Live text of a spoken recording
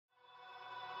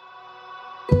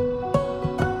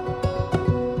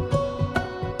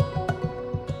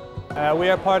We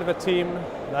are part of a team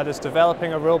that is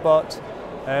developing a robot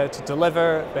to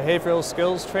deliver behavioural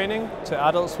skills training to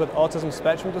adults with autism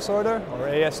spectrum disorder, or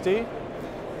ASD.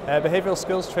 Behavioural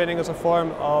skills training is a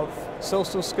form of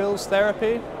social skills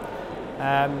therapy,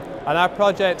 and our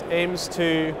project aims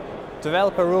to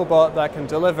develop a robot that can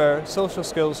deliver social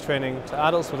skills training to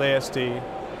adults with ASD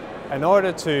in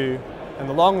order to, in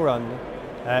the long run,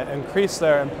 increase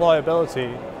their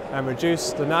employability and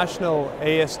reduce the national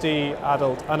ASD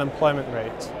adult unemployment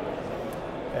rate.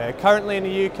 Currently in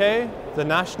the UK, the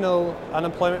national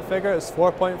unemployment figure is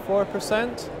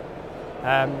 4.4%,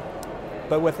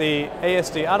 but with the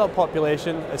ASD adult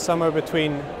population, it's somewhere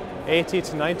between 80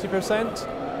 to 90%.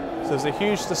 So there's a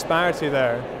huge disparity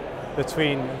there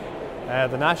between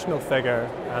the national figure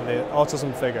and the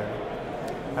autism figure.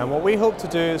 And what we hope to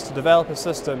do is to develop a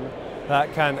system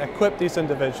that can equip these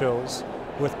individuals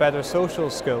with better social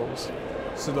skills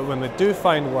so that when they do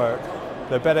find work,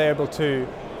 they're better able to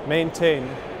maintain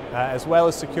as well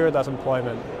as secure that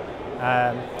employment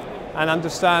and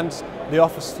understand the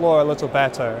office floor a little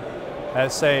better,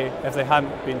 say if they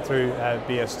hadn't been through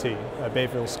BST,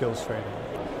 behavioural skills training.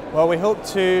 Well, we hope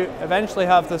to eventually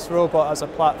have this robot as a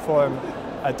platform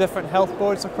at different health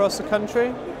boards across the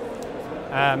country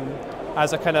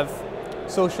as a kind of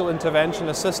social intervention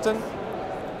assistant,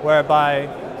 whereby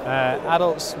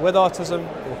adults with autism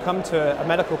will come to a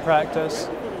medical practice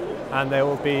and they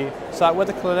will be sat with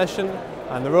a clinician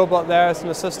and the robot there as an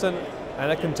assistant,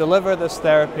 and it can deliver this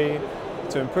therapy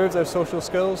to improve their social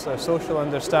skills, their social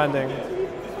understanding,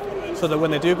 so that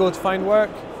when they do go to find work,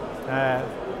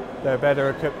 they're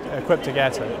better equipped to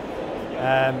get it.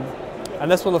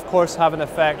 And this will of course have an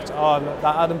effect on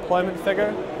that unemployment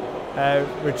figure,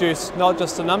 reduce not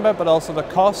just the number but also the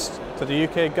cost to the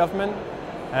UK government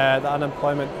that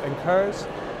unemployment incurs,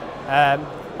 and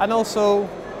also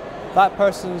that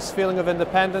person's feeling of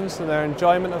independence and their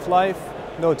enjoyment of life,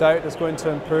 no doubt, is going to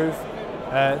improve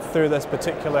through this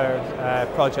particular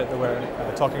project that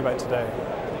we're talking about today.